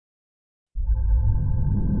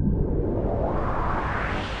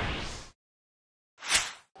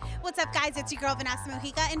What's up, guys? It's your girl, Vanessa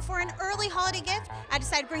Mujica, and for an early holiday gift, I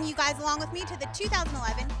decided to bring you guys along with me to the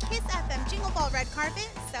 2011 KIIS FM Jingle Ball red carpet,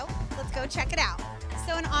 so let's go check it out.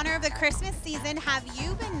 So in honor of the Christmas season, have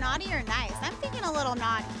you been naughty or nice? I'm thinking a little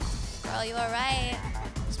naughty. Girl, you are right.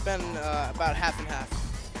 It's been about half and half,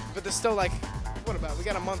 but there's still like, we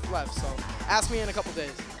got a month left, so ask me in a couple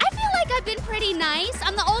days. I feel like I've been pretty nice.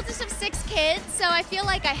 I'm the oldest of 6 kids, so I feel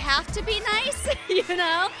like I have to be nice, you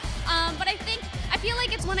know? But I feel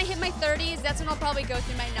like it's when I hit my 30s, that's when I'll probably go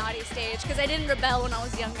through my naughty stage, because I didn't rebel when I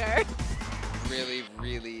was younger. Really,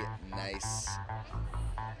 really nice.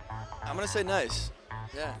 I'm gonna say nice.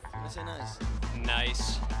 Yeah, I'm gonna say nice.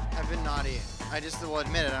 Nice. I've been naughty. I just will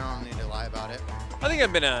admit it. I don't need to lie about it. I think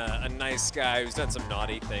I've been a nice guy who's done some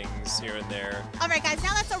naughty things here and there. All right, guys,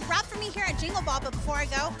 now that's a wrap for me here at Jingle Ball, but before I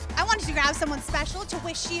go, I wanted to grab someone special to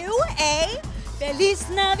wish you a Feliz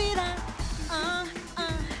Navidad.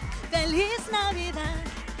 Feliz Navidad.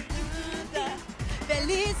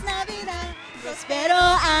 Feliz Navidad. Prospero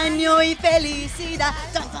año y felicidad.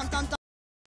 Dun, dun, dun, dun.